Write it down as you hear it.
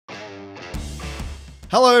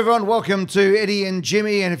Hello everyone, welcome to Eddie and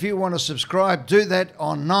Jimmy, and if you want to subscribe, do that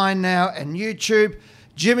on 9 Now and YouTube.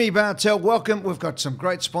 Jimmy Bartel, welcome. We've got some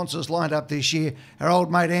great sponsors lined up this year. Our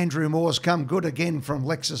old mate Andrew Moore's come good again from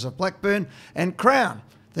Lexus of Blackburn, and Crown,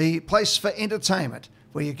 the place for entertainment,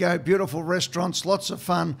 where you go, beautiful restaurants, lots of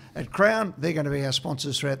fun at Crown. They're going to be our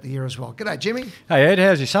sponsors throughout the year as well. G'day, Jimmy. Hey, Ed,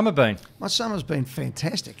 how's your summer been? My summer's been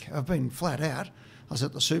fantastic. I've been flat out. I was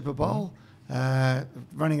at the Super Bowl,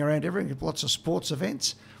 running around everything, lots of sports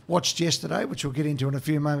events. Watched yesterday, which we'll get into in a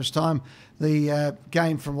few moments' time, the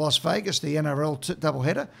game from Las Vegas, the NRL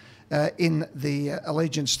doubleheader in the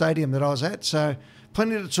Allegiant Stadium that I was at. So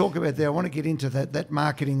plenty to talk about there. I want to get into that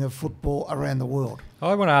marketing of football around the world.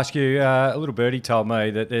 I want to ask you, a little birdie told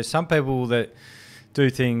me that there's some people that do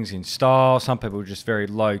things in style, some people are just very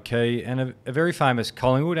low-key, and a very famous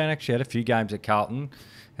Collingwood, and actually had a few games at Carlton,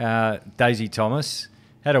 Daisy Thomas,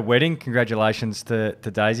 had a wedding. Congratulations to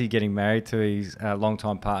Daisy getting married to his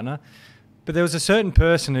longtime partner. But there was a certain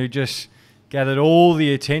person who just gathered all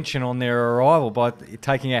the attention on their arrival by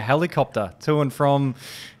taking a helicopter to and from...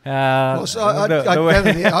 I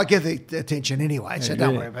get the attention anyway, so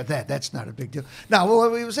don't worry about that. That's not a big deal. No,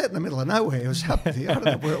 well, it was out in the middle of nowhere. It was up there. I don't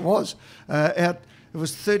know where it was. It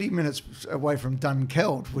was 30 minutes away from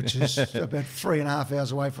Dunkeld, which is about 3.5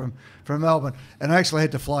 hours away from Melbourne. And I actually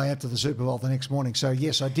had to fly out to the Super Bowl the next morning. So,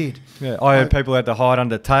 yes, I did. Yeah, I heard people had to hide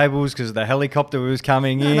under tables because the helicopter was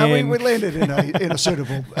coming in. No, we landed in a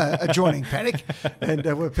suitable adjoining paddock and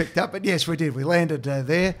were picked up. But, yes, we did. We landed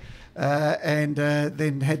there and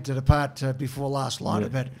then had to depart before last line,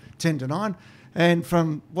 about 10 to 9. And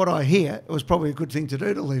from what I hear, it was probably a good thing to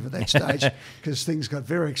do to leave at that stage because things got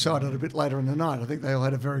very excited a bit later in the night. I think they all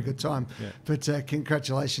had a very good time. Yeah. But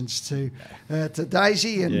congratulations to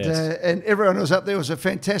Daisy and everyone who was up there. It was a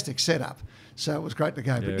fantastic setup. So it was great to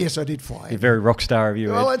go. But yes, I did fly. You're very rock star of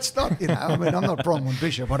you, Ed. Well, it's not, I'm not Bronwyn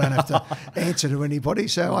Bishop. I don't have to answer to anybody.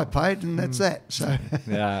 So I paid and that's that. So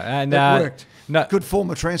and it worked. No. Good form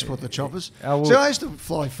of transport, the choppers. So I used to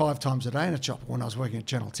fly 5 times a day in a chopper when I was working at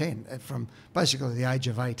Channel 10 from basically the age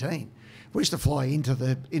of 18. We used to fly into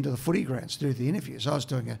the footy grounds to do the interviews. I was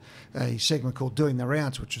doing a segment called Doing the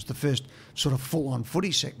Rounds, which was the first sort of full-on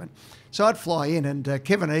footy segment. So I'd fly in, and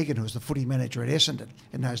Kevin Egan, who was the footy manager at Essendon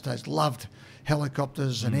in those days, loved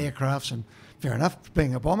helicopters and aircrafts, and fair enough,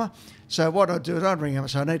 being a bomber. So what I'd do is I'd ring him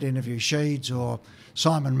and say, I need to interview Sheeds or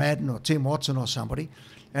Simon Madden or Tim Watson or somebody,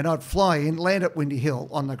 and I'd fly in, land at Windy Hill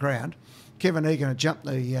on the ground. Kevin Egan would jump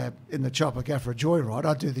in the chopper, go for a joyride.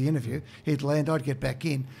 I'd do the interview. He'd land, I'd get back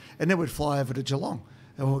in, and then we'd fly over to Geelong.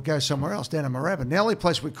 And we'd go somewhere else, down in Moorabbin. The only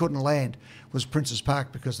place we couldn't land was Princes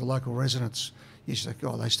Park because the local residents used to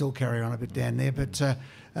think, they still carry on a bit down there. But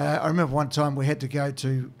I remember one time we had to go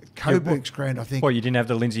to Coburg's ground, I think. Well, you didn't have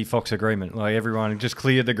the Lindsay Fox agreement. Like everyone just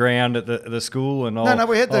cleared the ground at the school and all. No,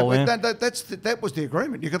 we had that. That was the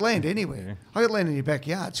agreement. You could land anywhere. Yeah. I could land in your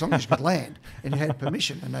backyard, as long as you could land and you had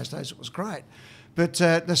permission. In those days, it was great. But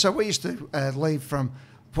so we used to leave from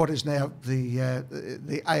what is now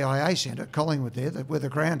the AIA Centre, Collingwood there, where the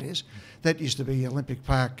ground is. That used to be Olympic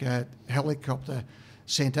Park Helicopter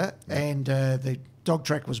Centre, and the dog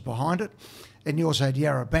track was behind it. And you also had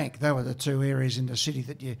Yarra Bank. They were the 2 areas in the city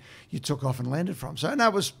that you took off and landed from. So,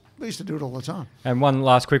 no, we used to do it all the time. And one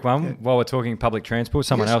last quick one, while we're talking public transport,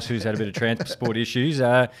 someone else who's had a bit of transport issues,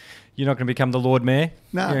 you're not going to become the Lord Mayor?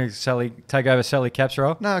 No. You're going to take over Sally Capp's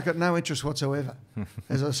role? No, I've got no interest whatsoever.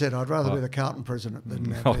 As I said, I'd rather be the Carlton president than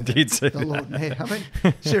be the Lord Mayor. I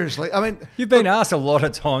mean, seriously. You've been asked a lot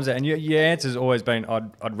of times, and your answer's always been,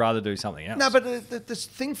 I'd rather do something else. No, but the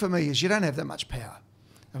thing for me is you don't have that much power.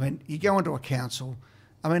 I mean, you go into a council.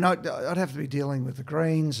 I mean, I'd have to be dealing with the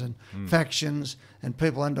Greens and factions and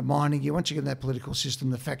people undermining you. Once you get in that political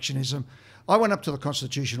system, the factionism. I went up to the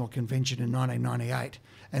Constitutional Convention in 1998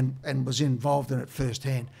 and was involved in it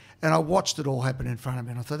firsthand. And I watched it all happen in front of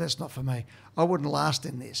me, and I thought, that's not for me. I wouldn't last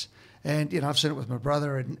in this. And, I've seen it with my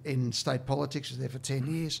brother in state politics. He was there for 10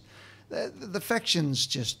 years. The factions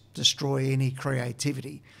just destroy any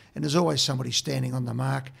creativity. And there's always somebody standing on the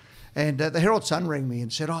mark. And the Herald Sun rang me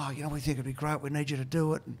and said, we think it'd be great. We need you to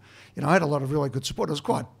do it. And, I had a lot of really good support. I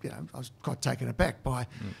was quite taken aback by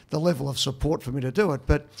the level of support for me to do it.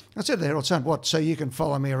 But I said to the Herald Sun, what, so you can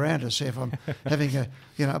follow me around to see if I'm having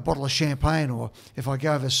a bottle of champagne, or if I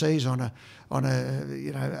go overseas on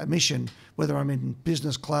a mission, whether I'm in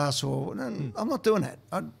business class or... No, I'm not doing that.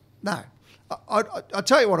 I'll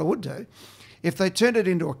tell you what I would do. If they turned it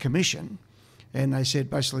into a commission and they said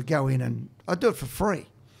basically go in, and I'd do it for free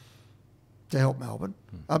to help Melbourne.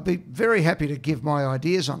 I'd be very happy to give my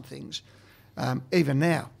ideas on things, even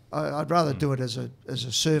now. I'd rather do it as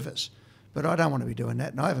a service. But I don't want to be doing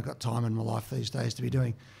that, and I haven't got time in my life these days to be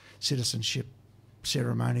doing citizenship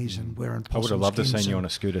ceremonies and wearing possum I would have loved to skins see you and, on a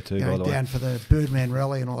scooter too, you know, by the way. down for the Birdman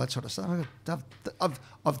rally and all that sort of stuff.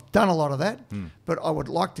 I've done a lot of that, but I would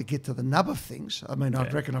like to get to the nub of things. I mean, I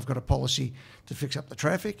reckon I've got a policy to fix up the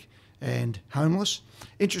traffic and homeless.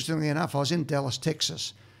 Interestingly enough, I was in Dallas,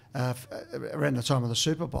 Texas, around the time of the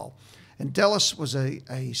Super Bowl, and Dallas was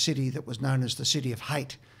a city that was known as the city of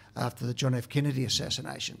hate after the John F. Kennedy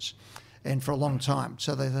assassinations, and for a long time.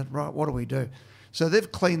 So they thought, right, what do we do? So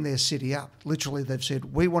they've cleaned their city up. Literally, they've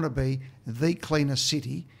said, we want to be the cleanest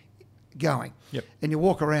city going. Yep. And you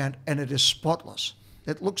walk around and it is spotless.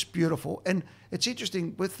 It looks beautiful. And it's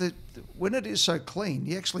interesting, when it is so clean,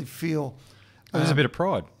 you actually feel... There's a bit of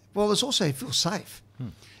pride. Well, there's also, you feel safe.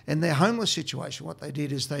 And their homeless situation, what they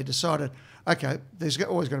did is they decided, okay, there's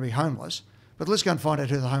always going to be homeless, but let's go and find out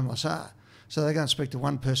who the homeless are. So they go and speak to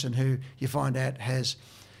one person who you find out has...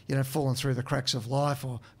 fallen through the cracks of life,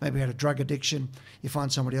 or maybe had a drug addiction. You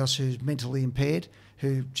find somebody else who's mentally impaired,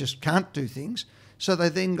 who just can't do things. So they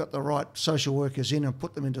then got the right social workers in and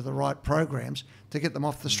put them into the right programs to get them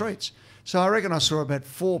off the streets. So I reckon I saw about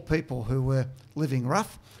 4 people who were living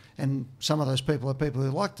rough, and some of those people are people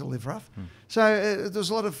who like to live rough. So there's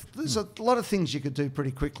a lot of things you could do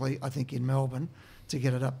pretty quickly, I think, in Melbourne to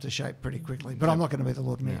get it up to shape pretty quickly. But I'm not going to be the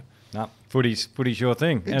Lord Mayor. No, footy's your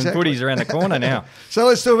thing. Exactly. And footy's around the corner now. So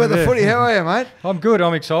let's talk about the footy. How are you, mate? I'm good.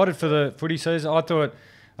 I'm excited for the footy season. I thought,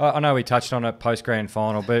 I know we touched on it post-grand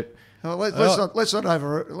final, but... Well, let's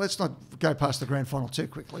not go past the grand final too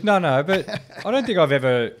quickly. No, but I don't think I've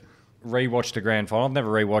ever rewatched a grand final. I've never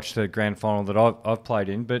rewatched a grand final that I've played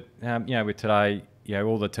in, but, with today...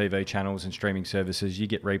 all the TV channels and streaming services, you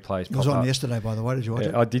get replays pop up. It was on yesterday, by the way. Did you watch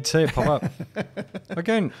it? I did see it pop up.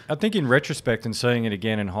 Again, I think in retrospect and seeing it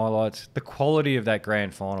again in highlights, the quality of that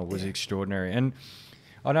grand final was extraordinary. And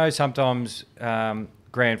I know sometimes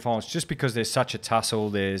grand finals, just because there's such a tussle,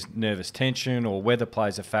 there's nervous tension or weather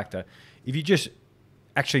plays a factor. If you just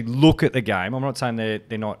actually look at the game, I'm not saying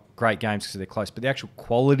they're not great games because they're close, but the actual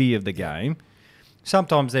quality of the game,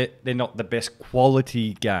 sometimes they're not the best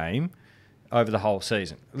quality game over the whole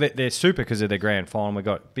season. They're super because of their grand final. We've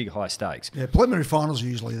got big high stakes. Yeah, preliminary finals are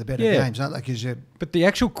usually the better games, aren't they? But the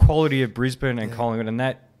actual quality of Brisbane and Collingwood and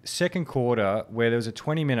that second quarter where there was a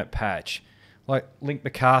 20-minute patch, like Link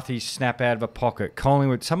McCarthy's snap out of a pocket,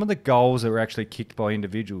 Collingwood, some of the goals that were actually kicked by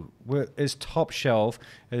individual were as top shelf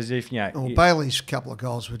as if, Bailey's couple of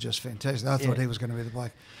goals were just fantastic. I thought he was going to be the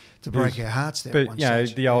bloke to break our hearts there. But,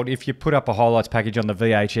 the old, if you put up a highlights package on the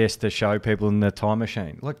VHS to show people in the time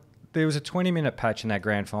machine, like, there was a 20-minute patch in that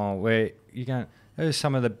grand final where you go, it was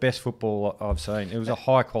some of the best football I've seen. It was a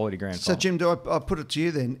high-quality grand final. So, Jim, do I put it to you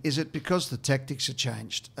then, is it because the tactics have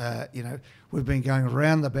changed? We've been going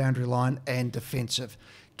around the boundary line and defensive,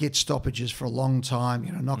 get stoppages for a long time,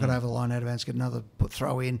 knock it over the line, out of bounds, get another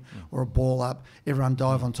throw in or a ball up, everyone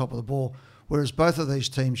dive on top of the ball. Whereas both of these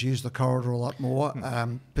teams use the corridor a lot more,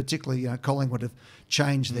 particularly Collingwood have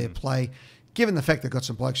changed their play, given the fact they've got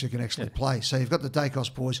some blokes who can actually play. So you've got the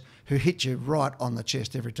Dacos boys who hit you right on the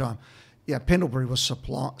chest every time. Yeah, Pendlebury was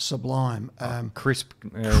sublime. Crisp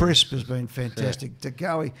has been fantastic.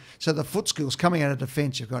 DeGoey. So the foot skills coming out of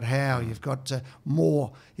defence, you've got Howe, you've got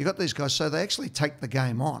Moore, you've got these guys. So they actually take the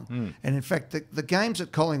game on. And in fact, the games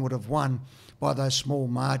that Collingwood have won by those small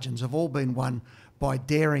margins have all been won by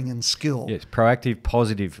daring and skill. Yes, proactive,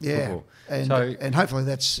 positive football. And hopefully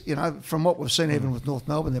that's, from what we've seen even with North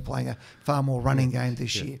Melbourne, they're playing a far more running game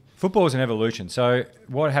this year. Football is an evolution. So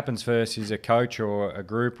what happens first is a coach or a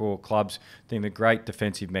group or clubs think of great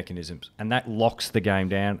defensive mechanisms, and that locks the game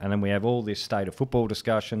down. And then we have all this state of football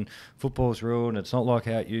discussion. Football's ruined. It's not like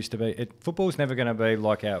how it used to be. Football's never going to be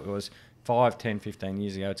like how it was 5, 10, 15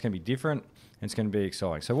 years ago. It's going to be different, and it's going to be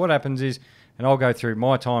exciting. So what happens is, and I'll go through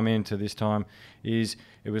my time into this time, is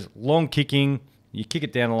it was long kicking, you kick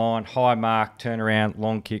it down the line, high mark, turn around,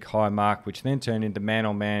 long kick, high mark, which then turned into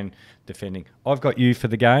man-on-man defending. I've got you for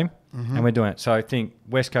the game, and we're doing it. So I think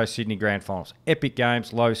West Coast Sydney grand finals, epic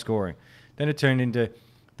games, low scoring. Then it turned into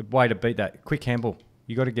the way to beat that, quick handball.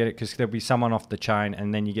 You got to get it because there'll be someone off the chain,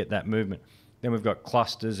 and then you get that movement. Then we've got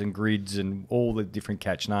clusters and grids and all the different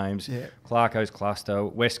catch names. Yeah. Clarko's cluster,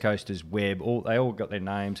 West Coast is web. They all got their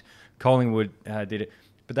names. Collingwood did it.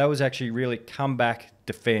 But that was actually really come back,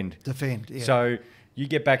 defend. Yeah. So you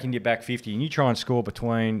get back into your back 50 and you try and score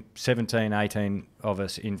between 17, 18 of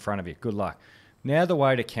us in front of you. Good luck. Now the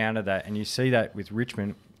way to counter that, and you see that with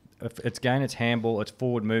Richmond, it's handball, it's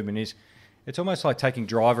forward movement, is it's almost like taking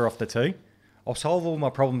driver off the tee. I'll solve all my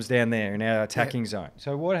problems down there in our attacking zone.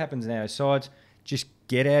 So what happens now is sides just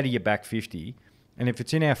get out of your back 50 And if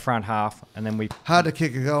it's in our front half, and then we... Hard to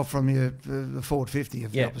kick a goal from the forward 50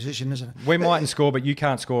 of the opposition, isn't it? We mightn't score, but you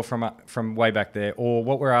can't score from way back there. Or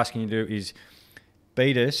what we're asking you to do is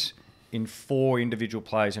beat us in 4 individual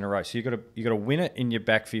plays in a row. So you got to win it in your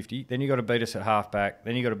back 50, then you got to beat us at half back,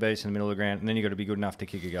 then you got to beat us in the middle of the ground, and then you got to be good enough to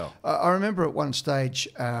kick a goal. I remember at one stage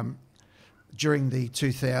during the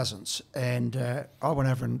 2000s, and I went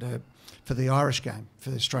over and for the Irish game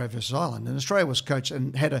for Australia versus Ireland, and Australia was coached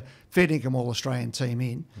and had a fair dinkum All-Australian team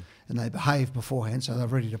in, and they behaved beforehand, so they were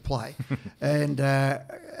ready to play. And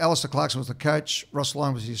Alistair Clarkson was the coach, Ross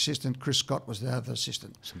Lyon was the assistant, Chris Scott was the other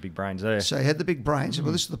assistant. Some big brains there. So he had the big brains.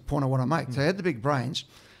 Well, this is the point I want to make. So he had the big brains,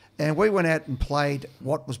 and we went out and played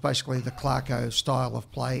what was basically the Clarko style of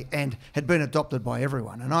play and had been adopted by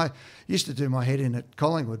everyone. And I used to do my head in at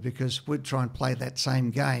Collingwood because we'd try and play that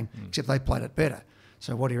same game, except they played it better.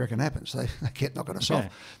 So what do you reckon happens? They kept knocking us off.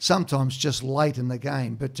 Sometimes just late in the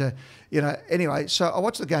game. But, anyway, so I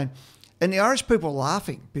watched the game. And the Irish people were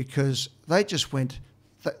laughing because they just went...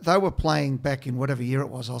 They were playing back in whatever year it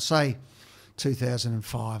was. I'll say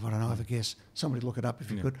 2005. I don't know, I have a guess. Somebody look it up if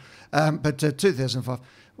you could. But 2005.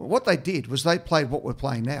 What they did was they played what we're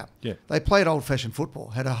playing now. Yeah. They played old-fashioned football.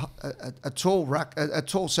 Had a tall ruck, a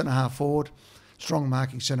tall centre-half forward, strong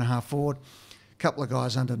marking centre-half forward, couple of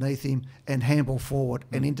guys underneath him and handball forward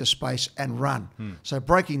and into space and run. So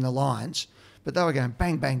breaking the lines, but they were going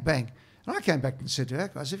bang, bang, bang. And I came back and said to our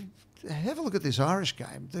guys, have a look at this Irish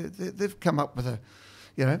game. They've come up with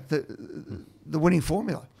the winning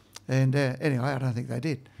formula. And anyway, I don't think they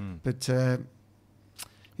did. But the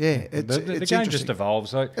game just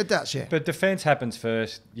evolves. It does, yeah. But defence happens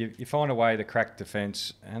first. You find a way to crack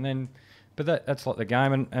defence, and then... But that's like the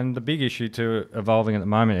game, and the big issue to evolving at the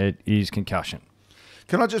moment is concussion.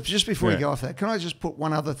 Can I just before you go off that, can I just put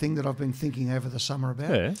one other thing that I've been thinking over the summer about?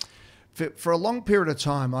 Yeah. For a long period of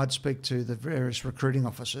time, I'd speak to the various recruiting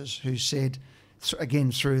officers who said,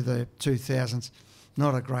 again through the 2000s,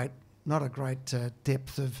 not a great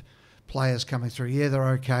depth of players coming through. Yeah, they're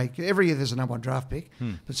okay. Every year there's a number 1 draft pick,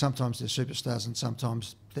 but sometimes they're superstars and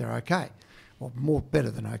sometimes they're okay. Well, more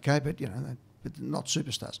better than okay, but but not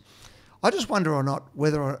superstars. I just wonder or not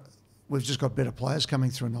whether we've just got better players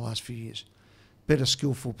coming through in the last few years, better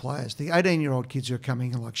skillful players. The 18-year-old kids who are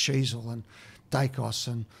coming in like Sheasel and Dacos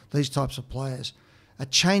and these types of players are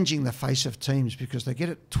changing the face of teams because they get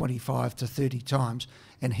it 25 to 30 times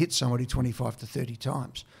and hit somebody 25 to 30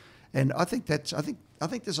 times. And I think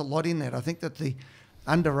there's a lot in that. I think that the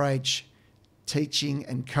underage teaching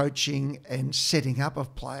and coaching and setting up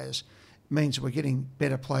of players means we're getting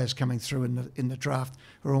better players coming through in the draft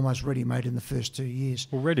who are almost ready-made in the first 2 years.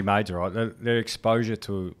 Well, ready-made's all right. They're exposure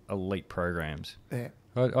to elite programs. Yeah.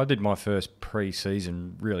 I did my first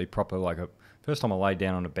pre-season really proper, first time I laid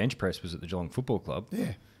down on a bench press was at the Geelong Football Club.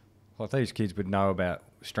 Yeah. Like these kids would know about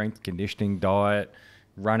strength, conditioning, diet,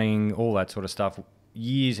 running, all that sort of stuff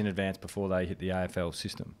years in advance before they hit the AFL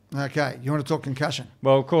system. Okay, you want to talk concussion?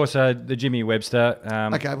 Well, of course, the Jimmy Webster.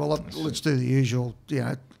 Okay, well, let's do the usual,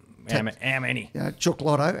 How many? Chook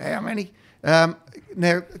Lotto, how many? Now,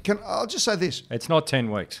 I'll just say this. It's not 10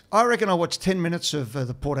 weeks. I reckon I watched 10 minutes of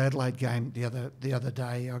the Port Adelaide game the other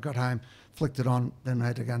day. I got home, flicked it on, then I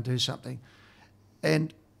had to go and do something.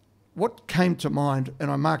 And what came to mind, and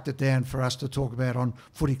I marked it down for us to talk about on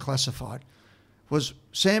Footy Classified, was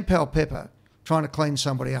Sam Powell-Pepper trying to clean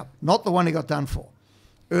somebody up. Not the one he got done for.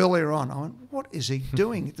 Earlier on, I went, what is he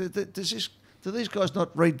doing? Do these guys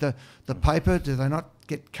not read the paper? Do they not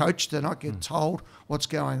get coached? Do they not get told what's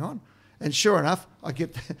going on? And sure enough,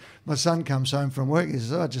 my son comes home from work. He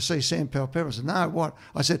says, did you see Sam Powell-Pepper? I said, no, what?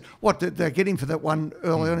 I said, what, did they get him for that one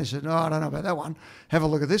early on? He said, no, I don't know about that one. Have a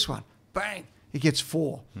look at this one. Bang, he gets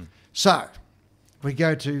 4. So we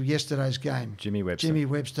go to yesterday's game. Jimmy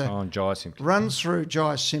Webster. On Jai Simpkin. Runs through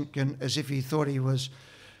Jai Simpkin as if he thought he was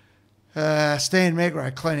Stan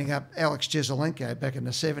Magro cleaning up Alex Jezelenko back in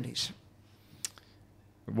the 70s.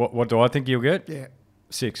 What do I think you'll get? Yeah.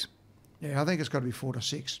 6. Yeah, I think it's got to be 4 to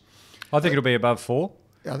 6. I think it'll be above 4.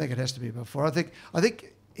 I think it has to be above 4. I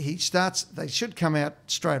think he starts. They should come out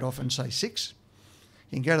straight off and say 6.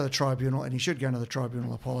 He can go to the tribunal, and he should go to the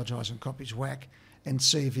tribunal, apologise, and cop his whack, and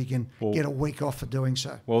see if he can get a week off for doing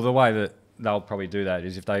so. Well, the way that they'll probably do that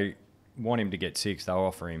is if they want him to get 6, they'll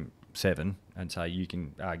offer him 7 and say you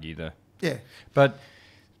can argue the. Yeah. But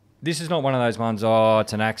this is not one of those ones. Oh,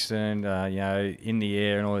 it's an accident. In the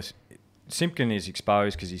air and all this. Simpkin is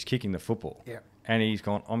exposed because he's kicking the football. Yeah. And he's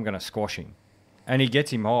gone, I'm going to squash him. And he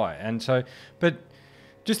gets him high. And so, but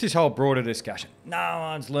just this whole broader discussion. No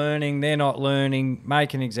one's learning. They're not learning.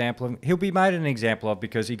 Make an example of him. He'll be made an example of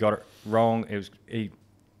because he got it wrong. He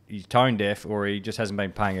he's tone deaf or he just hasn't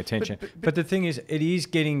been paying attention. But the thing is, it is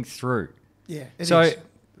getting through. Yeah, it so, is.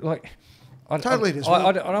 Like, I don't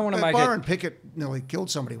want to make Byron Pickett nearly killed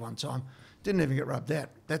somebody one time. Didn't even get rubbed out.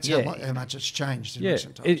 That's how much it's changed in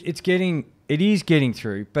recent times. It is getting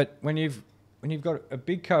through. But when you've got a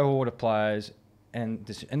big cohort of players, and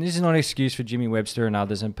this is not an excuse for Jimmy Webster and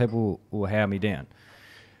others, and people will howl me down.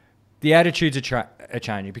 The attitudes are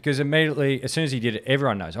changing because immediately, as soon as he did it,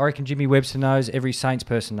 everyone knows. I reckon Jimmy Webster knows. Every Saints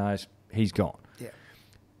person knows he's gone. Yeah.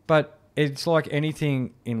 But it's like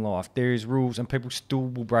anything in life. There is rules, and people still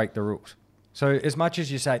will break the rules. So as much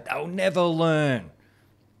as you say they'll never learn,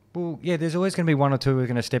 well, yeah, there's always going to be one or two who are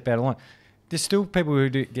going to step out of line. There's still people who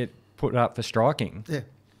do get put up for striking. Yeah.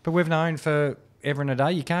 But we've known for ever and a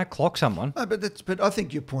day you can't clock someone. No, but I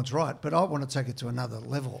think your point's right. But I want to take it to another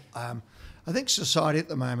level. I think society at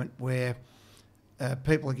the moment where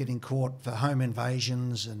people are getting caught for home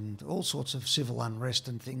invasions and all sorts of civil unrest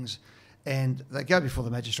and things, and they go before the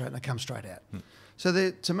magistrate and they come straight out.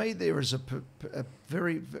 So to me, there is a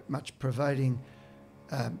very much pervading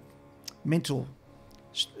mental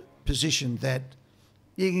position that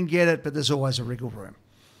you can get it, but there's always a wriggle room.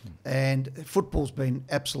 And football's been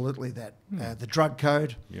absolutely that. The drug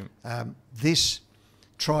code, this,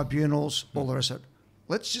 tribunals, all the rest of it.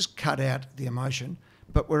 Let's just cut out the emotion.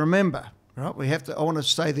 But we remember, right, I want to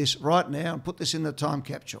say this right now and put this in the time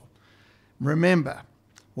capsule. Remember,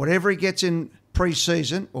 whatever he gets in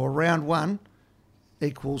pre-season or round 1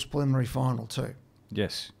 equals preliminary final 2.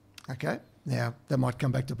 Yes. Okay? Now, that might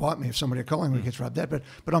come back to bite me if somebody at Collingwood gets rubbed out,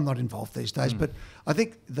 but I'm not involved these days. But I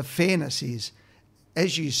think the fairness is,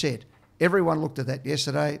 as you said, everyone looked at that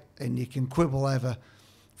yesterday, and you can quibble over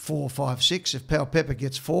 4, 5, 6. If Pal Pepper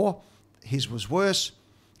gets 4, his was worse.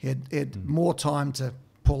 He had more time to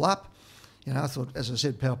pull up. You know, I thought, as I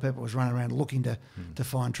said, Pal Pepper was running around looking to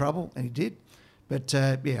find trouble, and he did. But,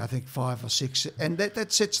 I think 5 or 6, and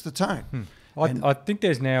that sets the tone. I think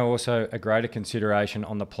there's now also a greater consideration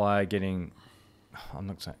on the player getting, I'm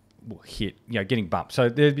not saying, hit, getting bumped. So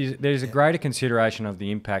there's a greater consideration of the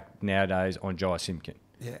impact nowadays on Jai Simpkin.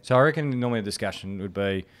 Yeah. So I reckon normally the discussion would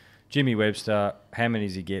be Jimmy Webster, how many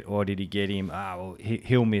does he get, or did he get him?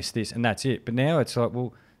 He'll miss this, and that's it. But now it's like,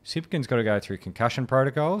 well, Simpkin's got to go through concussion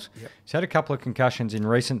protocols. Yep. He's had a couple of concussions in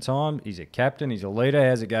recent time. He's a captain. He's a leader.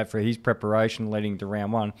 How's it go for his preparation leading to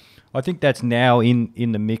round 1? I think that's now in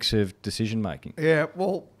the mix of decision making. Yeah,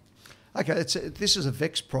 well, okay, this is a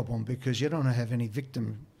vexed problem because you don't want to have any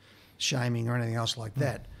victim shaming or anything else like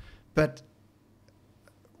that. But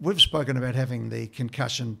we've spoken about having the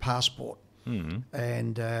concussion passport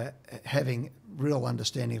and having real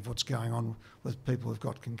understanding of what's going on with people who've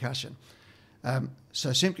got concussion.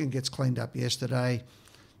 So Simpkin gets cleaned up yesterday.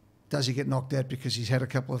 Does he get knocked out because he's had a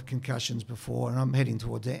couple of concussions before? And I'm heading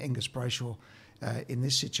towards Angus Brayshaw in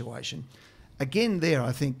this situation. Again there,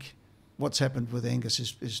 I think what's happened with Angus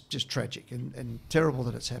is just tragic and terrible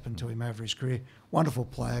that it's happened to him over his career. Wonderful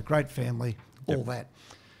player, great family, all that.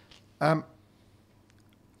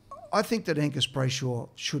 I think that Angus Brayshaw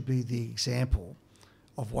should be the example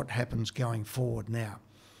of what happens going forward now.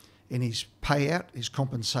 In his payout, his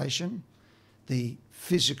compensation, the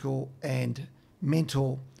physical and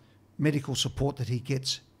mental medical support that he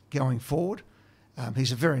gets going forward.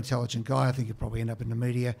 He's a very intelligent guy. I think he'll probably end up in the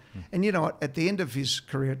media. And you know what? At the end of his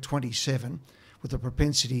career at 27, with a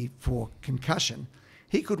propensity for concussion,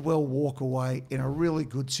 he could well walk away in a really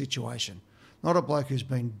good situation. Not a bloke who's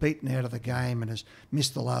been beaten out of the game and has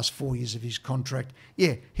missed the last 4 years of his contract.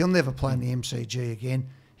 Yeah, he'll never play in the MCG again.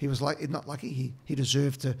 He was not lucky. He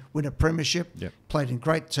deserved to win a premiership, played in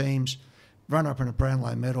great teams, run up in a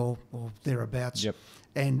Brownlow medal or thereabouts,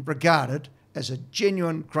 and regarded as a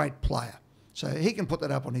genuine great player. So he can put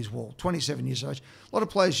that up on his wall, 27 years of age. A lot of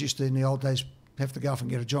players used to, in the old days, have to go off and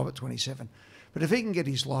get a job at 27. But if he can get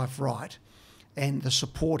his life right and the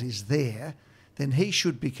support is there, then he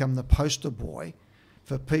should become the poster boy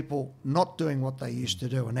for people not doing what they used to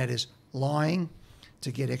do, and that is lying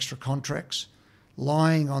to get extra contracts,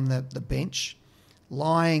 lying on the bench,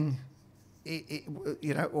 lying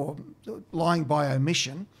or lying by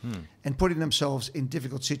omission and putting themselves in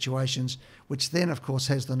difficult situations, which then, of course,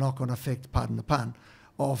 has the knock-on effect, pardon the pun,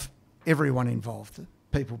 of everyone involved,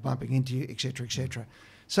 people bumping into you, etc., etc.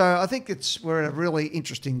 So I think we're at a really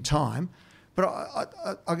interesting time. But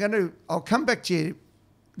I'll come back to you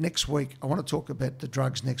next week. I want to talk about the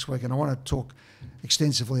drugs next week, and I want to talk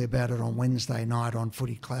extensively about it on Wednesday night on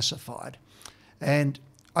Footy Classified. And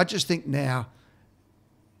I just think now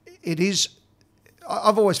it is.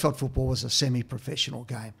 I've always felt football was a semi-professional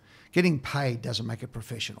game. Getting paid doesn't make it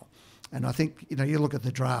professional. And I think you look at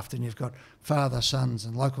the draft, and you've got father, sons,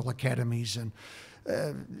 and local academies, and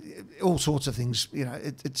all sorts of things.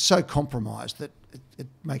 It's so compromised that it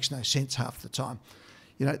makes no sense half the time.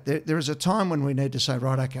 There is a time when we need to say,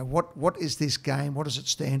 right, okay, what is this game? What does it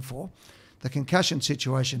stand for? The concussion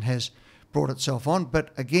situation has brought itself on, but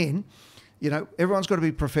again, everyone's got to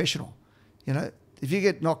be professional. If you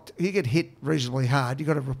get hit reasonably hard, you've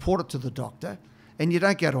got to report it to the doctor, and you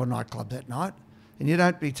don't go to a nightclub that night, and you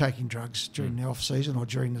don't be taking drugs during the off season or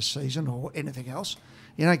during the season or anything else.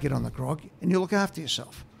 You don't get on the grog, and you look after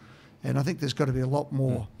yourself. And I think there's got to be a lot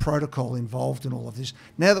more protocol involved in all of this.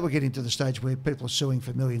 Now that we're getting to the stage where people are suing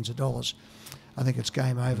for millions of dollars, I think it's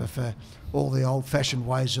game over for all the old-fashioned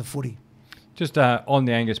ways of footy. Just on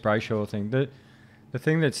the Angus Brayshaw thing, the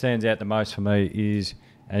thing that stands out the most for me is,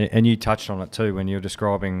 and you touched on it too when you were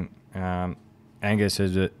describing Angus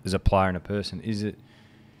as a player and a person, is it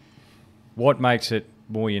what makes it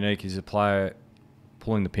more unique is a player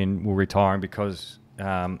pulling the pin or retiring because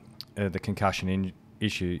the concussion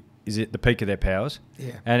issue. Is it the peak of their powers?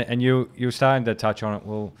 Yeah. And you're starting to touch on it.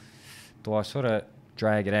 Well, do I sort of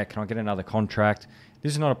drag it out? Can I get another contract?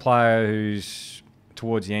 This is not a player who's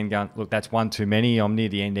towards the end going, look, that's one too many. I'm near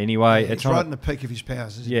the end anyway. Yeah, it's right in the peak of his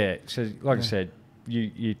powers, isn't it? So like I said,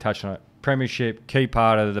 you touched on it. Premiership, key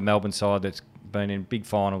part of the Melbourne side that's been in big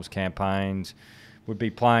finals campaigns, would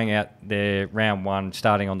be playing out their round one,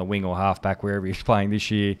 starting on the wing or halfback, wherever he's playing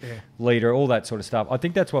this year, leader, all that sort of stuff. I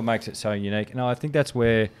think that's what makes it so unique. And I think that's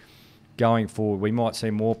where, going forward, we might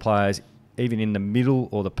see more players, even in the middle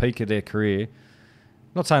or the peak of their career.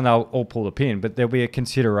 Not saying they'll all pull the pin, but there'll be a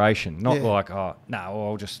consideration. Not like, I'll tough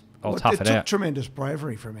it out. It took tremendous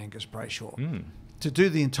bravery from Angus Brayshaw to do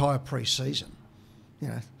the entire pre-season.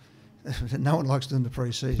 No one likes doing the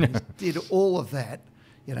pre-season. He did all of that,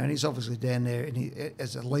 and he's obviously down there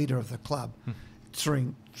as a leader of the club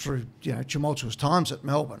through tumultuous times at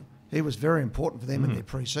Melbourne. He was very important for them in their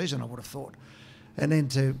pre-season, I would have thought. And then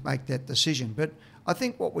to make that decision. But I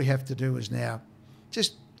think what we have to do is now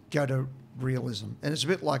just go to realism. And it's a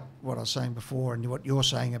bit like what I was saying before and what you're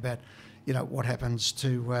saying about, what happens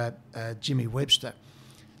to Jimmy Webster.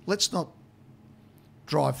 Let's not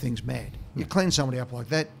drive things mad. You clean somebody up like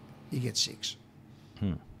that, you get 6.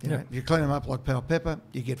 If you clean them up like Pal Pepper,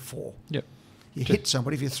 you get 4. Yep. You hit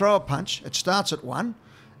somebody. If you throw a punch, it starts at 1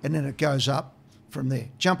 and then it goes up from there.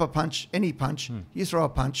 Jumper punch, any punch, you throw a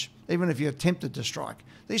punch, even if you're attempted to strike.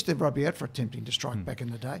 They used to rub you out for attempting to strike back in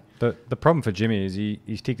the day. The problem for Jimmy is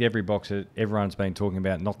he's ticked every box that everyone's been talking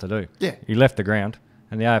about not to do. Yeah. He left the ground,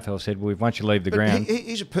 and the AFL said, well, once you leave the ground...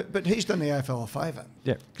 But he's done the AFL a favour.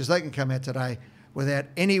 Yeah. Because they can come out today without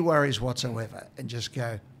any worries whatsoever and just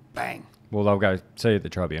go, bang. Well, they'll go see you at the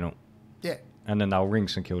tribunal. Yeah. And then they'll ring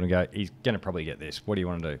St Kilda and go, he's going to probably get this. What do you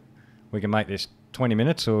want to do? We can make this 20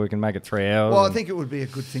 minutes or we can make it 3 hours. Well, I think it would be a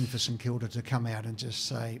good thing for St Kilda to come out and just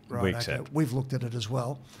say, right, okay, we've looked at it as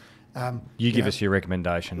well. You give us your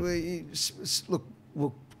recommendation. Look,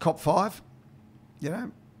 we'll cop 5,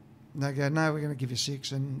 And they go, no, we're going to give you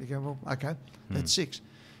 6. And you go, well, okay, that's 6.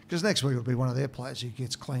 Because next week will be one of their players who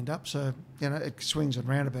gets cleaned up. So, it swings and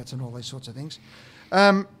roundabouts and all these sorts of things.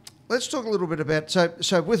 Let's talk a little bit about,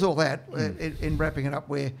 so with all that, in wrapping it up,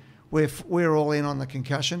 we're all in on the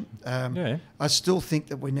concussion. I still think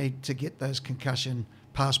that we need to get those concussion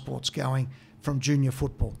passports going from junior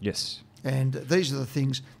football. Yes. And these are the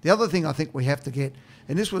things. The other thing I think we have to get,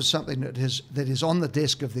 and this was something that is on the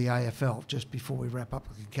desk of the AFL just before we wrap up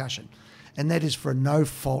the concussion, and that is for a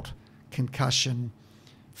no-fault concussion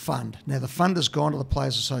fund. Now, the fund has gone to the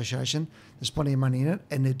Players Association. There's plenty of money in it,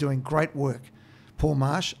 and they're doing great work. Paul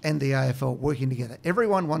Marsh and the AFL working together.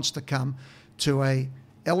 Everyone wants to come to a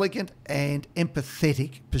elegant and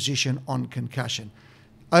empathetic position on concussion.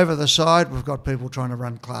 Over the side, we've got people trying to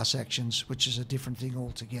run class actions, which is a different thing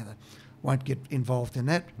altogether. Won't get involved in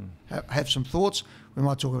that. Have some thoughts. We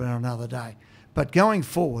might talk about it another day. But going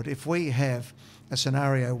forward, if we have a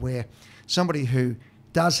scenario where somebody who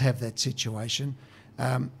does have that situation,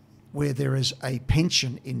 where there is a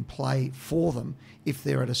pension in play for them, if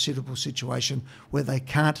they're at a suitable situation where they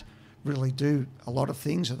can't really do a lot of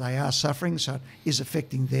things, or they are suffering, so it is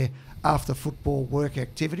affecting their after-football work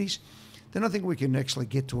activities, then I think we can actually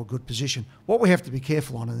get to a good position. What we have to be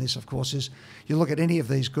careful on in this, of course, is you look at any of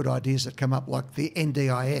these good ideas that come up, like the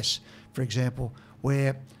NDIS, for example,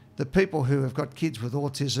 where the people who have got kids with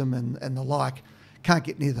autism and the like can't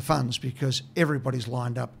get near the funds because everybody's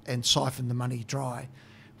lined up and siphoned the money dry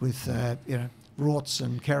with rorts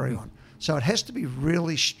and carry on. So it has to be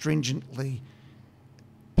really stringently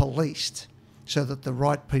policed so that the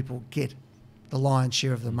right people get the lion's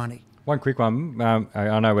share of the money. One quick one.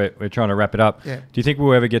 I know we're trying to wrap it up. Yeah. Do you think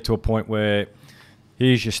we'll ever get to a point where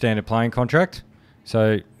here's your standard playing contract?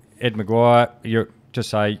 So Ed McGuire,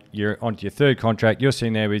 you're onto your third contract. You're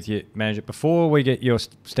sitting there with your manager. Before we get your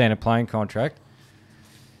standard playing contract,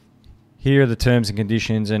 here are the terms and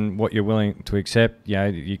conditions and what you're willing to accept. You know,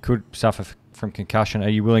 you could suffer from concussion. Are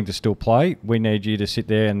you willing to still play? We need you to sit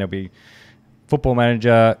there, and there'll be football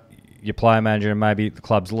manager, your player manager, and maybe the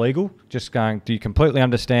club's legal. Just going, do you completely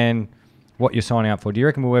understand what you're signing up for? Do you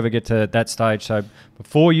reckon we'll ever get to that stage? So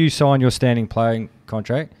before you sign your standing playing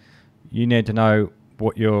contract, you need to know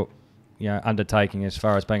what you're undertaking as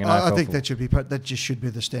far as being an AFL. I think that should be that just should be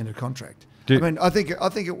the standard contract. I think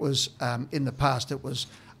it was in the past it was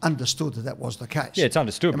understood that was the case. Yeah, it's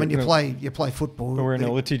understood. I mean, you play football. But we're in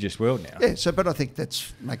a litigious world now. Yeah, but I think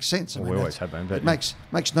that makes sense. We always have been. But it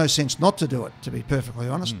makes no sense not to do it, to be perfectly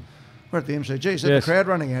honest. We're at the MCG. Is that the crowd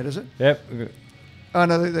running out, is it? Yep. Oh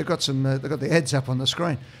no, they've got they've got the ads up on the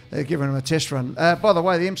screen. They're giving them a test run. By the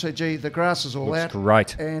way, the MCG, the grass is all looks out.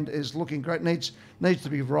 Great. And is looking great. Needs to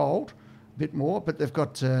be rolled a bit more, but they've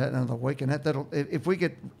got another week, and we're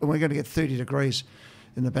going to get 30 degrees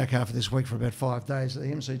in the back half of this week for about 5 days. The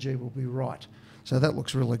MCG will be right. So that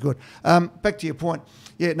looks really good. Back to your point.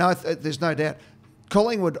 Yeah, no, there's no doubt.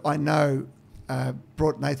 Collingwood, I know,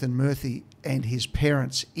 brought Nathan Murphy and his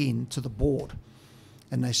parents in to the board,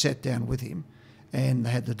 and they sat down with him, and they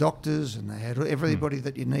had the doctors and they had everybody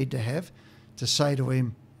that you need to have to say to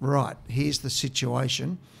him, right, here's the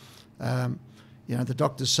situation. The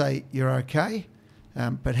doctors say you're okay,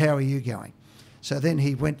 but how are you going? So then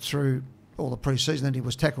he went through all the pre-season, and he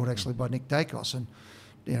was tackled actually by Nick Dacos and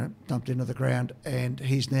dumped into the ground, and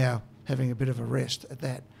he's now having a bit of a rest at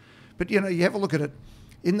that. But you have a look at it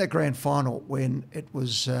in the grand final when it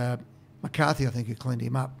was McCarthy, I think, who cleaned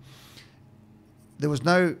him up. There was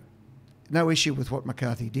no issue with what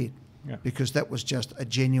McCarthy did because that was just a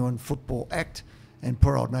genuine football act, and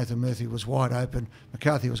poor old Nathan Murphy was wide open.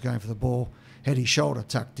 McCarthy was going for the ball, had his shoulder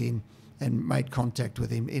tucked in and made contact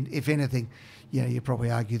with him. And if anything, you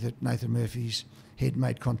probably argue that Nathan Murphy's head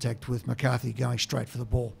made contact with McCarthy going straight for the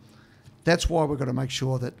ball. That's why we've got to make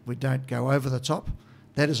sure that we don't go over the top.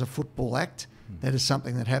 That is a football act. That is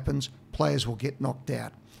something that happens. Players will get knocked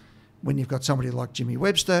out. When you've got somebody like Jimmy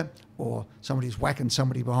Webster or somebody who's whacking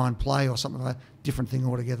somebody behind play or something like that, different thing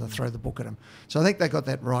altogether, throw the book at them. So I think they got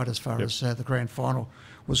that right as far as the grand final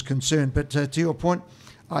was concerned. But to your point,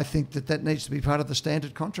 I think that needs to be part of the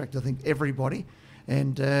standard contract. I think everybody,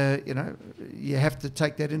 and you have to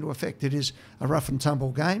take that into effect. It is a rough and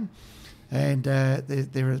tumble game, and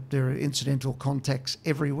there are incidental contacts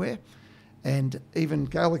everywhere, and even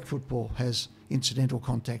Gaelic football has incidental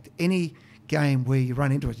contact. Any game where you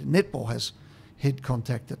run into it, netball has head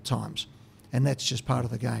contact at times, and that's just part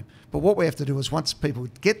of the game. But what we have to do is, once people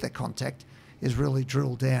get that contact, is really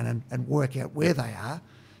drill down and work out where they are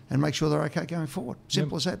and make sure they're okay going forward.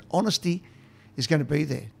 Simple as that. Honesty is going to be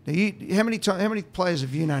there. Now, how many players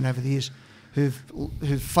have you known over the years who've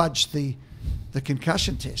fudged the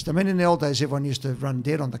concussion test? I mean, in the old days, everyone used to run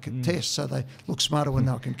dead on the test, so they look smarter when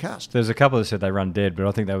they were concussed. There's a couple that said they run dead, but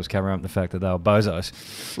I think that was covering up the fact that they were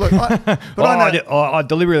bozos. Look, I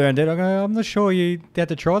deliberately ran dead. I go, I'm not sure you had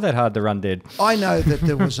to try that hard to run dead. I know that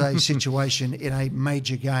there was a situation in a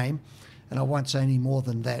major game, and I won't say any more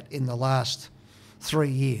than that, in the last 3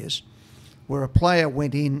 years, where a player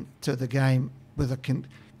went into the game with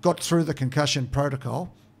got through the concussion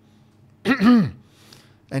protocol and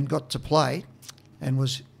got to play and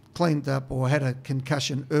was cleaned up or had a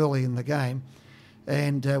concussion early in the game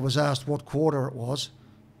and was asked what quarter it was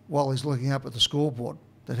while he's looking up at the scoreboard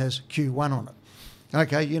that has Q1 on it.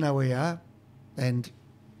 Okay, you know where you are, and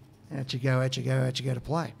out you go to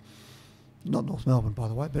play. Not North Melbourne, by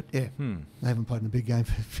the way, but yeah, they haven't played in a big game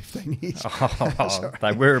for 15 years.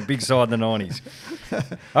 They were a big side in the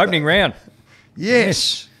 90s. Opening round.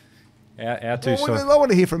 Yes. Our two sides. I want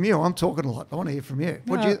to hear from you. I'm talking a lot. I want to hear from you.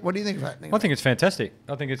 What do you think of that? I think it's fantastic.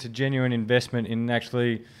 I think it's a genuine investment in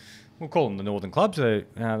actually, we'll call them the Northern clubs. They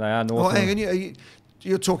are Northern. Well, hang on,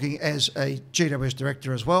 you're talking as a GWS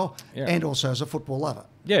director as well, and also as a football lover.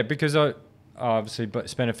 Yeah, because I obviously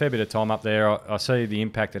spent a fair bit of time up there. I see the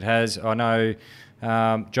impact it has. I know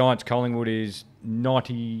Giants Collingwood is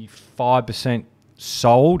 95%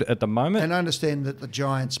 sold at the moment. And I understand that the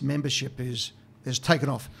Giants membership is taken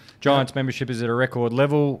off. Giants membership is at a record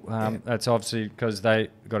level. That's obviously because they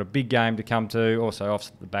got a big game to come to, also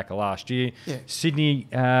off the back of last year. Yeah. Sydney,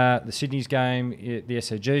 the Sydney's game, the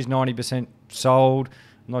SCG is 90% sold.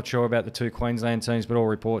 I'm not sure about the two Queensland teams, but all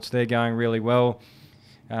reports they're going really well.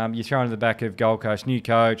 You throw into the back of Gold Coast, new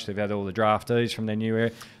coach. They've had all the draftees from their new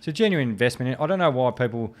area. It's a genuine investment. I don't know why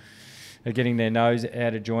people are getting their nose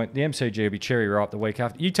out of joint. The MCG will be cherry ripe the week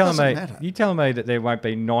after. You telling me that there won't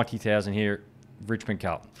be 90,000 here Richmond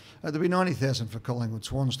Carlton. There'll be 90,000 for Collingwood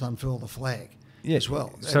Swans to unfurl the flag as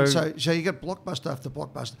well. So you get blockbuster after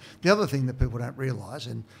blockbuster. The other thing that people don't realise,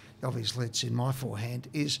 and obviously it's in my forehand,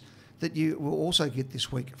 is that you will also get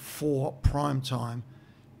this week 4 primetime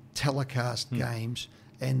telecast games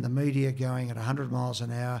and the media going at 100 miles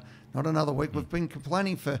an hour. Not another week. We've been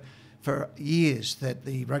complaining for years that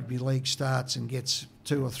the rugby league starts and gets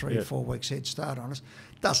 2 or 3 or 4 weeks head start on us.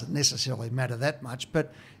 Doesn't necessarily matter that much,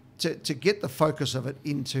 but to get the focus of it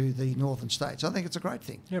into the northern states, I think it's a great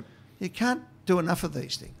thing. Yep. You can't do enough of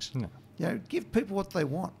these things. No. You know, give people what they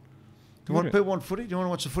want. People want footy? Do you want to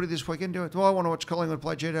watch the footy this weekend? Do I want to watch Collingwood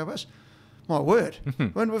play GWS? My word.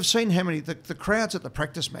 When we've seen how many, the crowds at the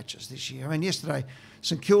practice matches this year. I mean, yesterday,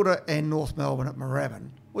 St Kilda and North Melbourne at Moorabbin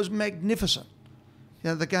was magnificent.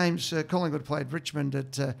 You know, the games, Collingwood played Richmond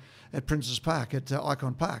at Princes Park, at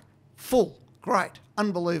Icon Park. Full, great,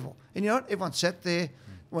 unbelievable. And you know what? Everyone sat there,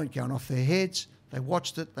 weren't going off their heads. They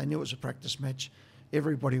watched it. They knew it was a practice match.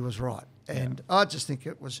 Everybody was right. And I just think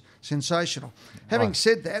it was sensational. Having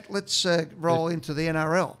said that, let's roll into the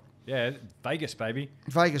NRL. Yeah, Vegas, baby.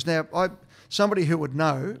 Vegas. Now, somebody who would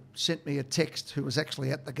know sent me a text who was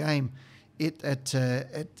actually at the game in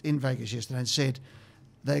Vegas yesterday and said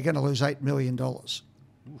they're going to lose $8 million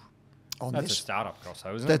on That's this. a startup cost,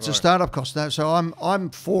 though, isn't That's it? a startup cost. No, so I'm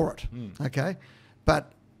for it. Okay,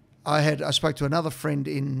 but I spoke to another friend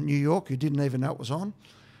in New York who didn't even know it was on.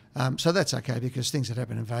 So that's okay, because things that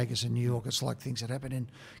happen in Vegas and New York, it's like things that happen in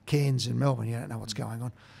Cairns and Melbourne. You don't know what's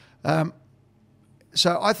going on.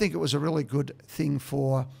 So I think it was a really good thing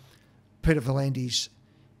for Peter V'landys's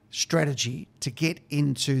strategy to get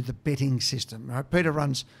into the betting system. Right? Peter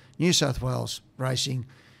runs New South Wales racing.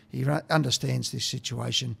 He understands this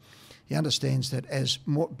situation. He understands that as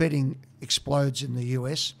more betting explodes in the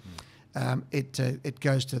US, it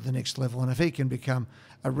goes to the next level. And if he can become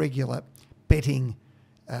a regular betting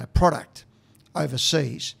product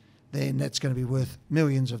overseas, then that's going to be worth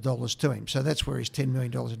millions of dollars to him. So that's where his $10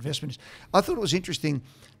 million investment is. I thought it was interesting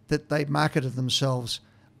that they marketed themselves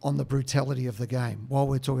on the brutality of the game while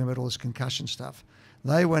we're talking about all this concussion stuff.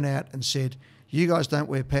 They went out and said, you guys don't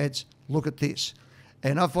wear pads, look at this.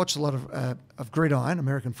 And I've watched a lot of gridiron,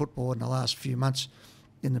 American football, in the last few months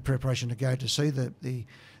in the preparation to go to see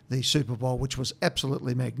the Super Bowl, which was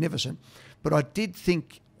absolutely magnificent. But I did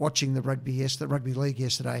think, watching the rugby league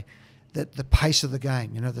yesterday, that the pace of the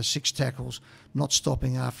game, the 6 tackles, not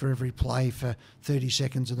stopping after every play for 30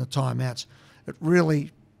 seconds and the timeouts, it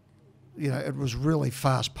really, it was really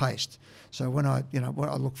fast paced. So when I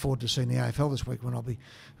look forward to seeing the AFL this week, when I'll be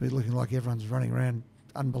looking like everyone's running around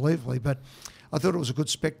unbelievably. But I thought it was a good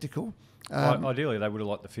spectacle. Ideally, they would have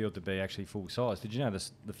liked the field to be actually full size. Did you know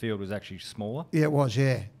the field was actually smaller? Yeah, it was,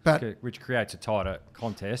 yeah. But which creates a tighter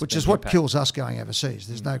contest. Which is what kills us going overseas.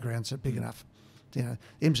 There's no grounds that big enough.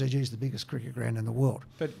 MCG is the biggest cricket ground in the world.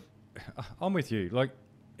 But I'm with you. Like,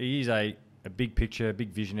 he is a big picture,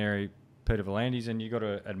 big visionary, Peter V'landys, and you've got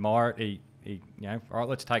to admire it. He all right,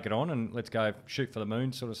 let's take it on and let's go shoot for the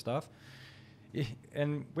moon sort of stuff.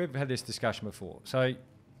 And we've had this discussion before. So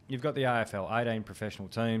you've got the AFL, 18 professional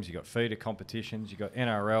teams. You've got feeder competitions. You've got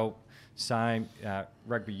NRL, same.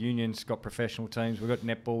 Rugby union's got professional teams. We've got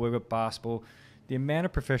netball. We've got basketball. The amount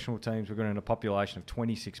of professional teams we've got in a population of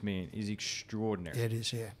 26 million is extraordinary. Yeah, it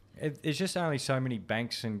is, yeah. There's just only so many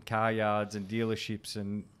banks and car yards and dealerships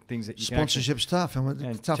and things that you sponsorship stuff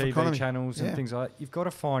and tough TV economy. channels and things like that. You've got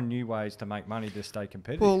to find new ways to make money to stay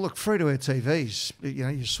competitive. Well, look, free-to-air TVs,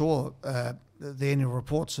 you saw the annual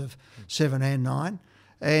reports of 7 and 9,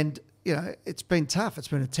 and it's been tough. It's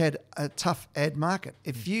been a tough ad market.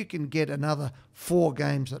 If you can get another 4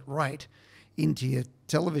 games at rate into your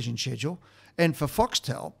television schedule, and for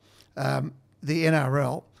Foxtel, the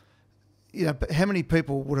NRL, how many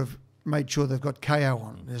people would have made sure they've got KO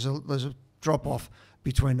on? There's a drop off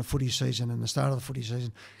between the footy season and the start of the footy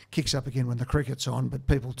season. Kicks up again when the cricket's on, but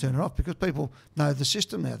people turn it off because people know the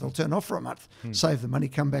system now. They'll turn off for a month, save the money,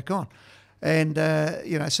 come back on. And,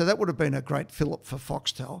 so that would have been a great fill-up for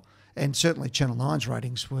Foxtel. And certainly Channel 9's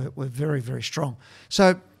ratings were very, very strong.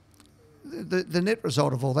 So the net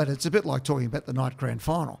result of all that, it's a bit like talking about the night grand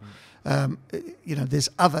final. There's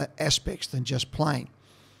other aspects than just playing.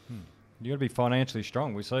 You've got to be financially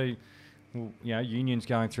strong. We see, unions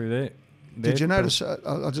going through there. Did you notice?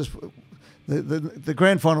 The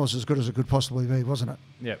grand final was as good as it could possibly be, wasn't it?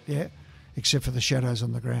 Yep. Yeah. Except for the shadows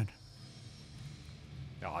on the ground.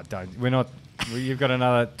 Oh, don't. We're not. You've got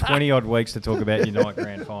another 20-odd weeks to talk about your night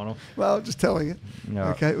grand final. Well, I'm just telling you. No.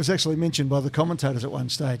 Okay. It was actually mentioned by the commentators at one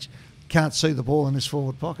stage. Can't see the ball in this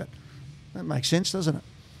forward pocket. That makes sense, doesn't it?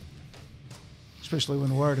 especially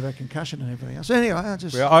when we're worried about concussion and everything else. Anyway,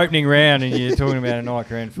 we're opening round and you're talking about a night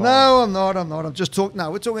grand final. No, I'm not. I'm just talking.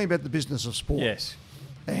 No, we're talking about the business of sport. Yes.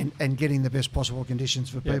 And getting the best possible conditions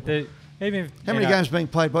for people. How many games being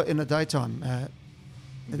played in the daytime?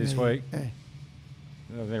 This week? Yeah.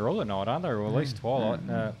 They're all at night, aren't they? Or at least twilight.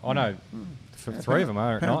 I know three of them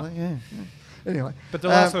are at night. Yeah. Anyway. But the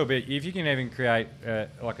last little bit, if you can even create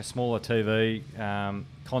like a smaller TV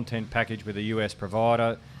content package with a US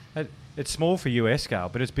provider, it's small for US scale,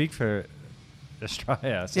 but it's big for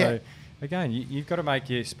Australia. So, again, you've got to make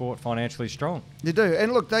your sport financially strong. You do.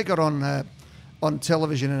 And look, they got on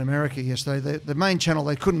television in America yesterday. The main channel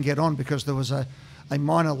they couldn't get on because there was a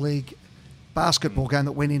minor league basketball game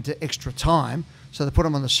that went into extra time. So they put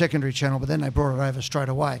them on the secondary channel, but then they brought it over straight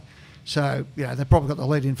away. So, they probably got the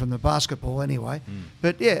lead in from the basketball anyway.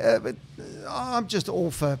 But, I'm just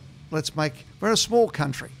all for we're a small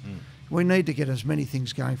country. We need to get as many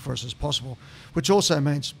things going for us as possible, which also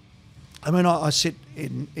means, I sit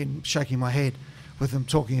in shaking my head with them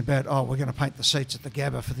talking about, we're going to paint the seats at the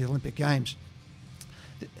Gabba for the Olympic Games.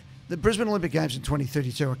 The Brisbane Olympic Games in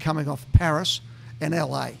 2032 are coming off Paris and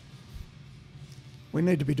LA. We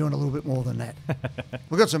need to be doing a little bit more than that.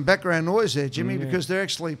 We've got some background noise there, Jimmy, because they're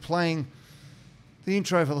actually playing the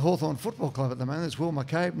intro for the Hawthorn Football Club at the moment. There's Will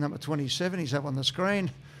McCabe, number 27. He's up on the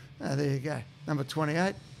screen. There you go. Number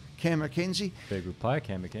 28, Cam McKenzie. Very good player,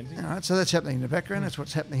 Cam McKenzie. All right, so that's happening in the background. That's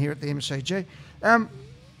what's happening here at the MCG.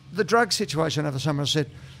 The drug situation over the summer, I said,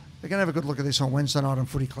 we're going to have a good look at this on Wednesday night on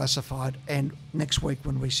Footy Classified and next week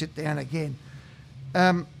when we sit down again.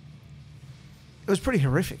 It was pretty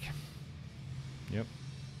horrific. Yep.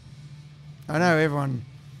 I know everyone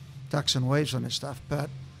ducks and weaves on this stuff, but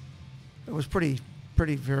it was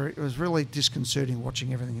it was really disconcerting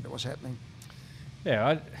watching everything that was happening.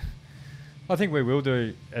 Yeah, I think we will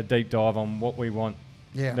do a deep dive on what we want.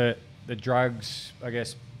 Yeah. The drugs, I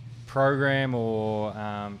guess, program or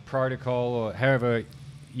protocol or however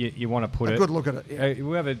you want to put it. A good look at it. Yeah.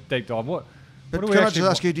 We'll have a deep dive. But can I just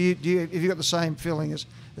ask you, have you got the same feeling as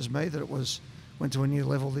me that it went to a new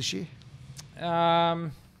level this year?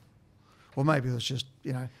 Or maybe it was just,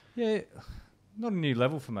 Yeah, not a new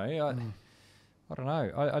level for me. I don't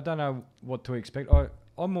know. I don't know what to expect.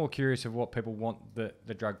 I'm more curious of what people want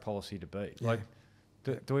the drug policy to be. Yeah. Like,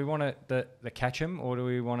 do we want it the catch 'em or do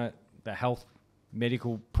we want it the health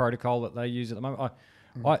medical protocol that they use at the moment?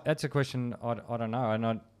 That's a question I don't know.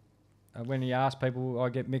 And when you ask people, I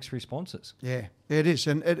get mixed responses. Yeah, it is,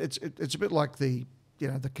 and it's a bit like the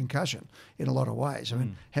concussion in a lot of ways. I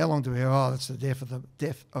mean, how long do we go? That's the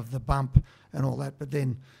death of the bump and all that, but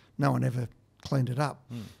then no one ever cleaned it up.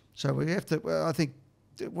 So we have to. I think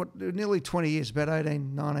nearly 20 years, about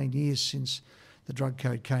 18, 19 years since the drug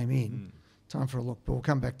code came in. Time for a look, but we'll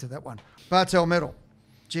come back to that one. Bartel medal,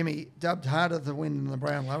 Jimmy, dubbed harder to win than the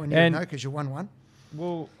Brownlow, and you know because you won one.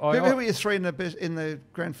 Well, who were your three in the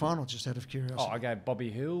grand final? Just out of curiosity. I gave Bobby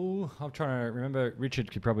Hill. I'm trying to remember.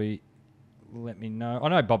 Richard could probably let me know. I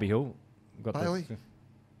know Bobby Hill. Got Bailey.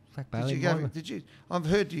 Bailey. Did you? I've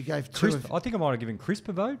heard you gave Crisp, I think I might have given Crisp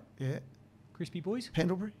a vote. Yeah. Crispy boys.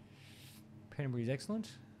 Pendlebury's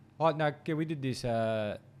excellent. No, we did this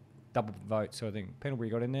double vote sort of thing. Pendlebury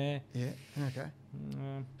got in there. Yeah. Okay.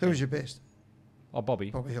 Who was your best?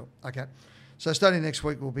 Bobby. Bobby Hill. Okay. So starting next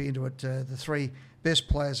week, we'll be into it. The three best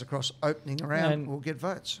players across opening round will get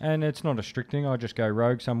votes. And it's not a strict thing. I just go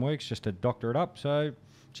rogue some weeks just to doctor it up. So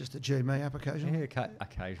just to G me up occasionally. Yeah,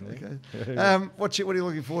 occasionally. Okay. What are you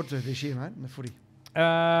looking forward to this year, mate, in the footy?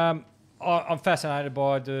 I'm fascinated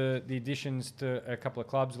by the additions to a couple of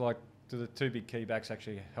clubs. Like the two big key backs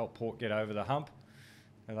actually help Port get over the hump.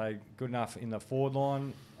 Are they good enough in the forward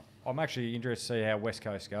line? I'm actually interested to see how West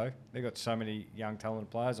Coast go. They've got so many young,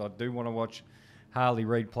 talented players. I do want to watch Harley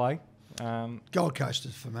Reid play. Gold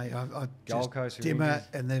Coasters for me. Gold Coast, Dimmer,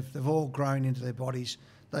 and they've all grown into their bodies.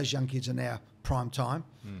 Those young kids are now prime time,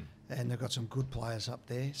 and they've got some good players up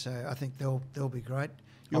there. So I think they'll be great.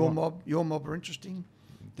 Your mob are interesting.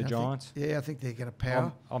 The Giants. I think they're going to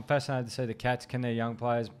power. I'm fascinated to see the Cats. Can their young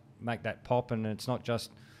players make that pop? And it's not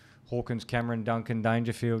just Hawkins, Cameron, Duncan,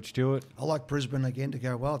 Dangerfield, Stewart. I like Brisbane again to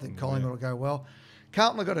go well. I think Collingwood will go well.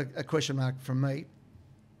 Carlton have got a question mark from me,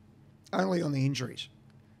 only on the injuries.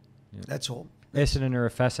 Yep. That's all. Essendon are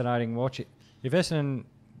a fascinating watch. If Essendon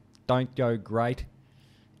don't go great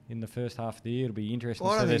in the first half of the year, it'll be interesting.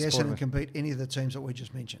 Well, I don't think Essendon can beat any of the teams that we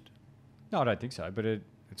just mentioned. No, I don't think so, but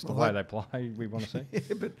it's the way they play we want to see.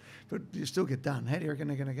 Yeah, but you still get done. How do you reckon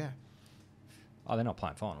they're going to go? Oh, they're not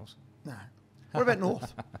playing finals. No. What about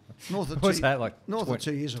North? North of What's two, that like? North of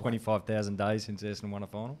 2 years away. 25,000 days since Essendon won a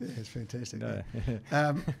final. Yeah, it's fantastic. No.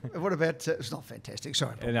 Yeah. What about? It's not fantastic.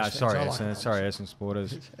 Sorry. No, Bulldogs sorry, fans. I Essendon. like Sorry, Essendon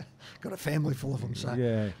supporters. Got a family full of them. So.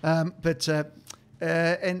 Yeah.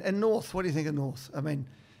 And North. What do you think of North? I mean,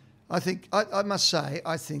 I think I must say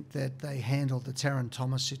I think that they handled the Taron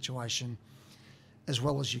Thomas situation as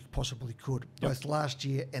well as you possibly could, both last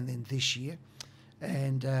year and then this year.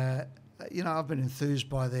 And I've been enthused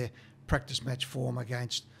by their practice match form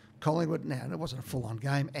against Collingwood. Now, it wasn't a full-on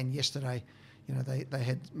game, and yesterday, they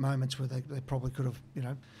had moments where they probably could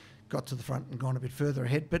have, got to the front and gone a bit further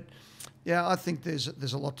ahead. But yeah, I think there's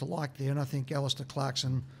a lot to like there, and I think Alistair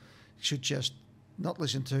Clarkson should just not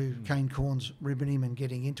listen to Kane Cornes ribbing him and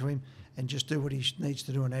getting into him, and just do what he needs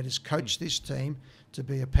to do, and that is coach this team to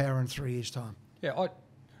be a power in 3 years' time. Yeah,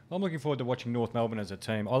 I'm looking forward to watching North Melbourne as a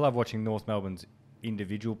team. I love watching North Melbourne's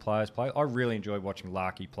individual players play. I really enjoy watching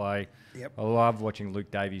Larky play. Yep. I love watching Luke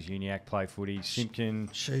Davies-Uniacke play footy. Simpkin.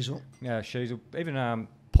 Sheasel. Yeah, Sheasel. Even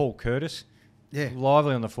Paul Curtis. Yeah.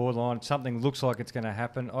 Lively on the forward line. Something looks like it's going to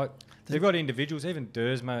happen. They've got individuals. Even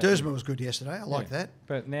Dersma. Dersma was good yesterday. I like that.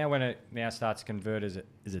 But now when it starts to convert as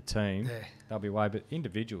a team, they'll be way. But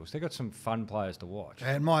individuals, they've got some fun players to watch.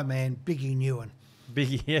 And my man, Biggie Newen.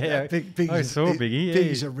 Biggie, yeah. I saw Biggie. Yeah.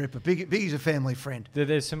 Biggie's a ripper. Biggie's a family friend.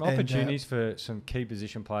 There's some opportunities for some key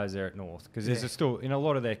position players there at North, because there's still, in a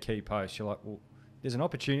lot of their key posts, you're like, well, there's an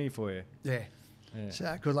opportunity for you. Yeah.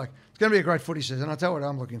 So good luck. It's going to be a great footy season. I'll tell you what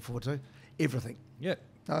I'm looking forward to. Everything. Yeah.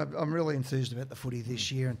 I'm really enthused about the footy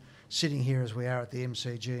this year, and sitting here as we are at the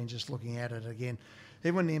MCG and just looking at it again.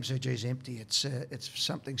 Even when the MCG is empty, it's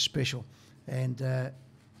something special. And,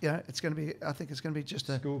 it's going to be, I think it's going to be just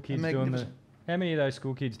school a kids magnificent... How many of those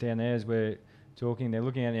school kids down there, as we're talking, they're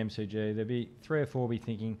looking at the MCG, there'll be 3 or 4 be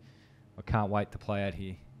thinking, I can't wait to play out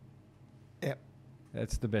here. Yep.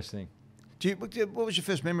 That's the best thing. What was your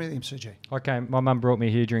first memory of the MCG? My mum brought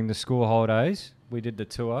me here during the school holidays. We did the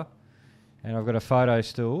tour, and I've got a photo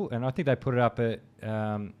still, and I think they put it up at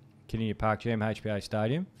Caninian Park GMHBA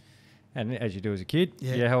Stadium. And as you do as a kid,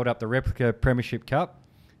 you held up the replica Premiership Cup,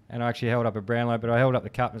 and I actually held up a Brownlow, but I held up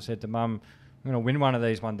the cup and said to Mum, I'm going to win one of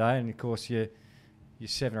these one day. And, of course, you're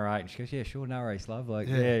 7 or 8. And she goes, yeah, sure, no worries, love.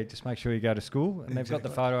 Just make sure you go to school. And they've got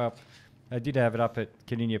the photo up. They did have it up at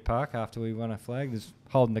Caninian Park after we won a flag. There's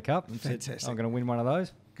holding the cup and said, I'm going to win one of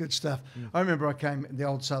those. Good stuff. I remember I came, the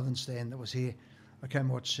old Southern stand that was here, I came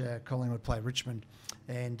to watch Collingwood play Richmond.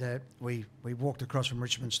 And we walked across from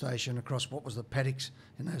Richmond Station, across what was the paddocks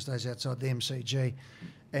in those days outside the MCG.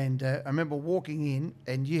 And I remember walking in,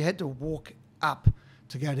 and you had to walk up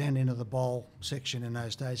to go down into the bowl section in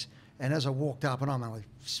those days. And as I walked up, and I'm only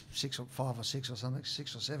 5 or 6 or something,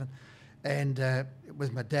 6 or 7, and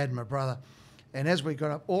with my dad and my brother, and as we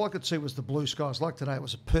got up, all I could see was the blue skies. Like today, it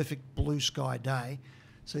was a perfect blue sky day.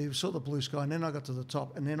 So you saw the blue sky, and then I got to the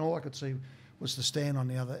top, and then all I could see was the stand on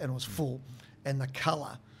the other, and it was full. And the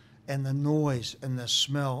colour, and the noise, and the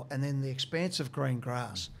smell, and then the expansive green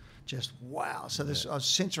grass. Just wow. So this I was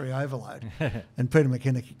sensory overload. And Peter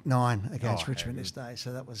McKenna kicked 9 against Richmond this day.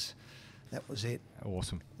 So that was it.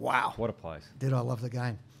 Awesome. Wow. What a place. Did I love the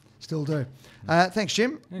game. Still do. Thanks,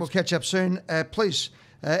 Jim. Thanks. We'll catch up soon. Please,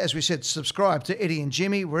 as we said, subscribe to Eddie and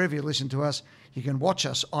Jimmy wherever you listen to us. You can watch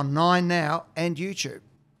us on 9 Now and YouTube.